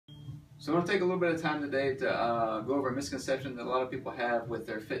So I want to take a little bit of time today to go over a misconception that a lot of people have with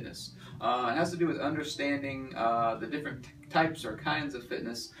their fitness. It has to do with understanding the different types or kinds of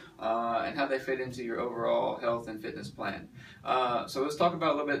fitness and how they fit into your overall health and fitness plan. So let's talk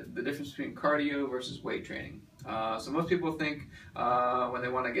about a little bit the difference between cardio versus weight training. So most people think when they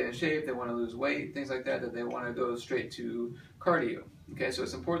want to get in shape, they want to lose weight, things like that, that they want to go straight to cardio. Okay, so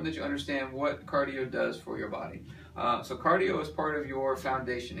it's important that you understand what cardio does for your body. So cardio is part of your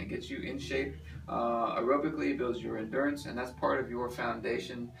foundation. It gets you in shape aerobically, builds your endurance, and that's part of your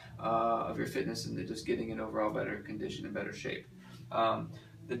foundation of your fitness and just getting in overall better condition and better shape.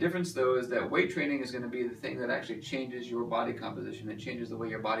 The difference, though, is that weight training is going to be the thing that actually changes your body composition and changes the way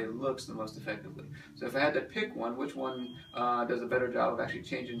your body looks the most effectively. So if I had to pick one, which one does a better job of actually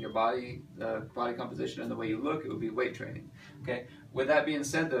changing your body, the body composition and the way you look, it would be weight training. Okay. With that being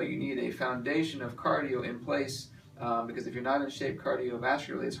said, though, you need a foundation of cardio in place because if you're not in shape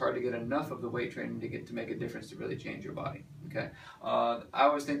cardiovascularly, it's hard to get enough of the weight training to make a difference to really change your body. Okay, I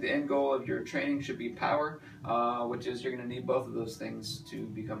always think the end goal of your training should be power, which is you're going to need both of those things to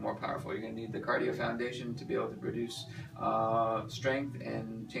become more powerful. You're going to need the cardio foundation to be able to produce strength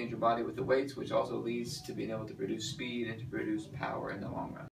and change your body with the weights, which also leads to being able to produce speed and to produce power in the long run.